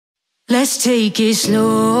Let's take it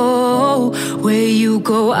slow. Where you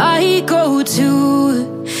go, I go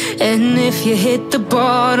too. And if you hit the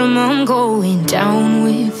bottom, I'm going down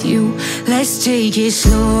with you. Let's take it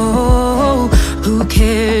slow. Who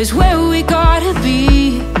cares where we gotta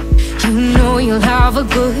be? You know you'll have a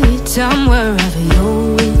good time wherever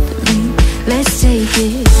you're with me. Let's take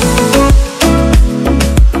it slow.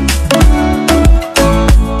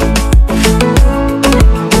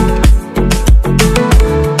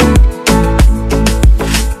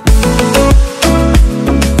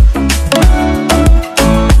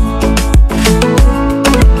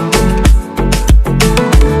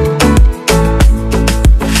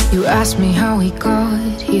 Ask me how we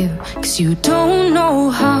got here, 'cause you don't know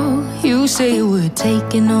how. You say we're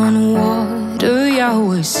taking on water, yeah,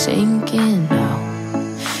 we're sinking now.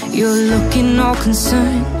 You're looking all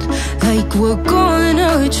concerned, like we're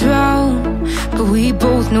gonna drown. But we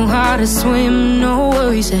both know how to swim, no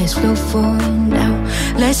worries as we'll fall now.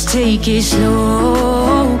 Let's take it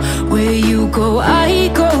slow. Where you go, I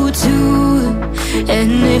go too.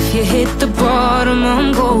 And if you hit the bottom,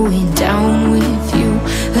 I'm going down with you.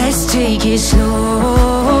 Let's take it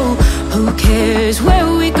slow. Who cares where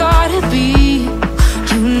we gotta be?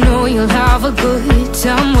 You know you'll have a good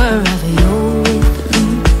time wherever you're with me.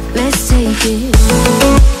 Let's take it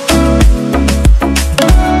slow.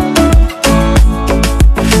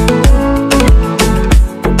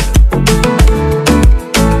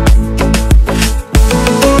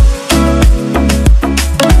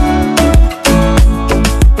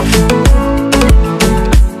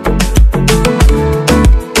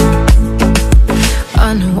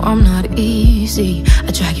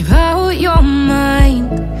 I drag you out your mind,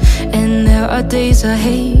 and there are days I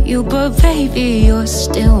hate you, but baby, you're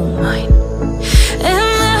still mine. And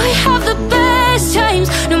then we have the best times,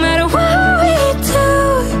 no matter what we do.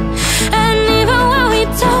 And even when we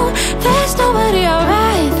don't, there's nobody I'd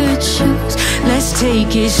rather choose. Let's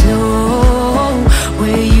take it slow.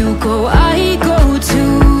 Where you go, I go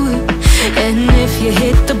too. And if you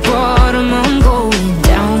hit the bottom, I'm going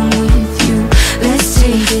down with you. Let's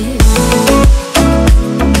take it slow.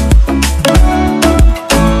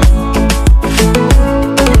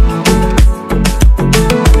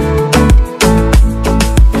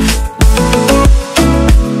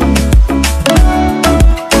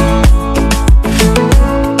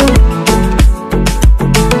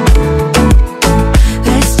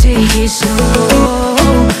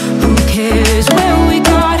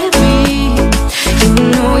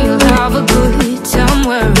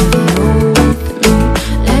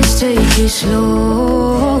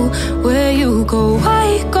 Slow, where you go,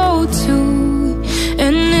 I go too.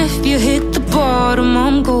 And if you hit the bottom,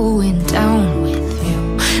 I'm going down with you.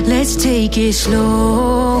 Let's take it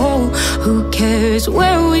slow. Who cares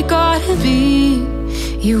where we gotta be?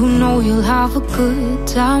 You know you'll have a good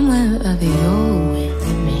time wherever you're with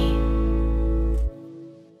me.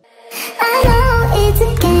 I know it's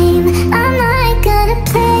a game I'm not gonna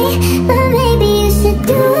play, but maybe you should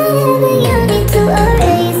do whatever you need to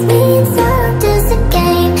erase me. It's all just a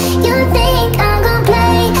game. You think I'm gonna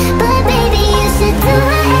play, but baby, you should do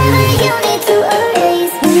whatever you need to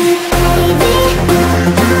erase me. Baby,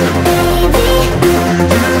 baby, baby,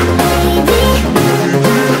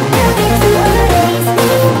 you need to erase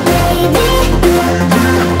me. Baby, baby,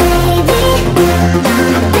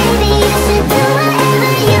 baby.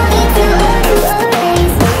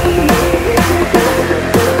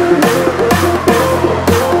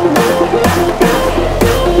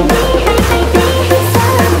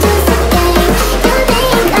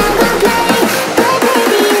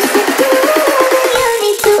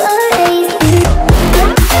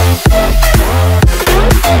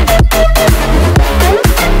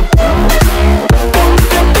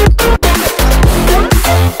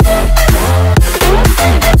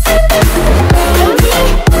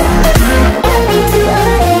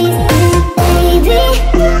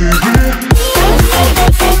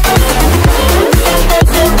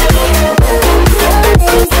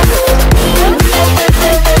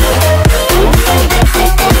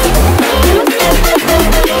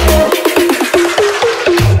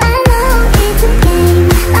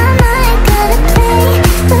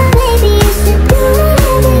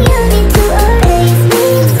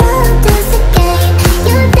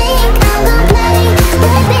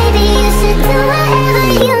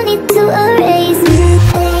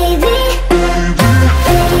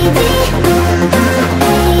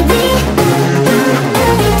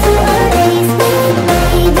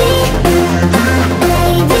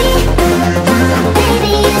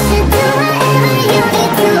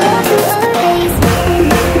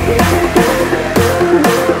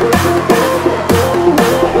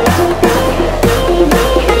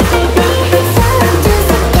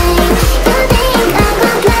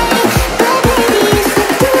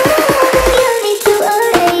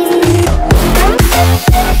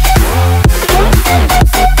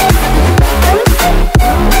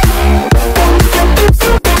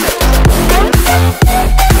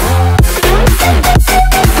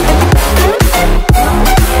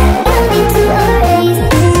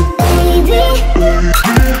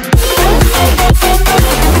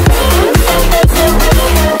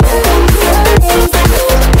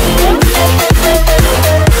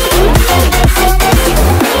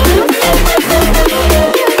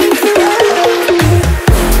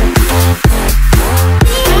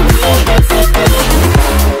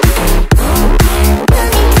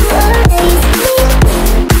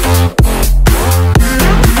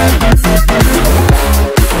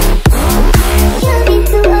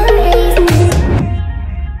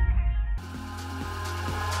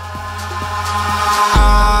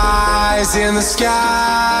 Eyes in the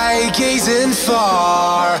sky, gazing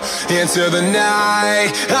far into the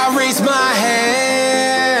night. I raise my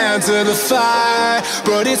hand to the fire,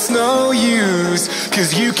 but it's no use,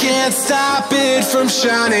 'cause you can't stop it from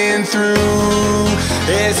shining through.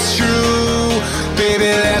 It's true,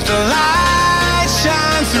 baby, let the light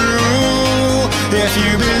shine through. If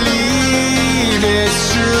you believe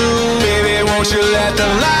it's true, baby, won't you let the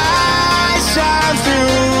light shine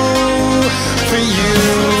through for you,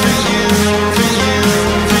 for you, for you,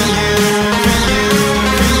 for you, for you,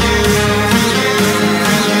 for you, for you, for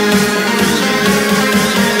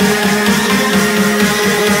you,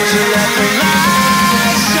 won't you let the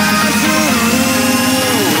light shine through?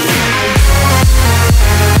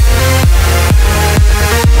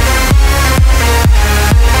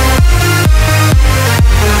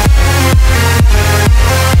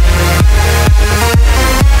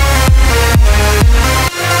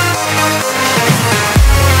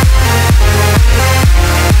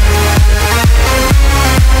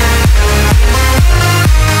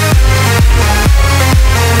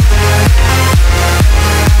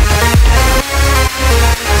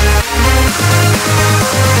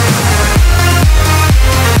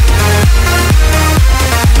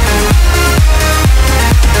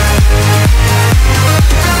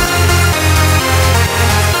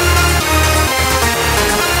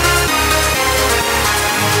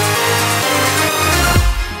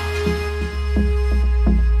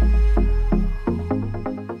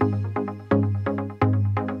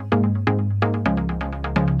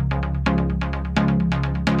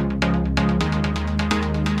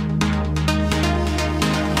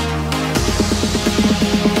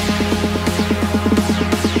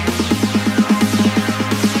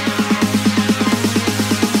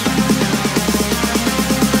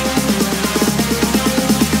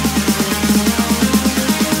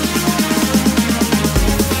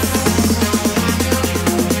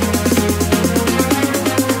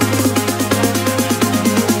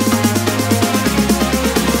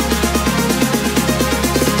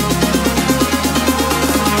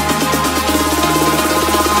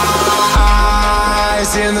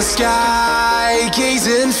 In the sky,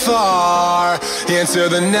 gazing far into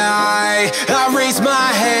the night. I raise my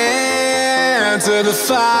hand to the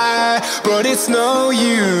fire, but it's no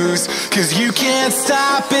use, 'cause you can't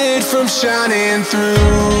stop it from shining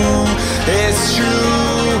through. It's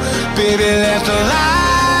true, baby, let the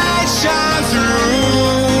light shine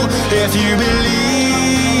through. If you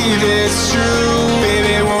believe it's true,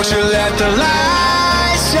 baby, won't you let the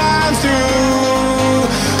light shine through?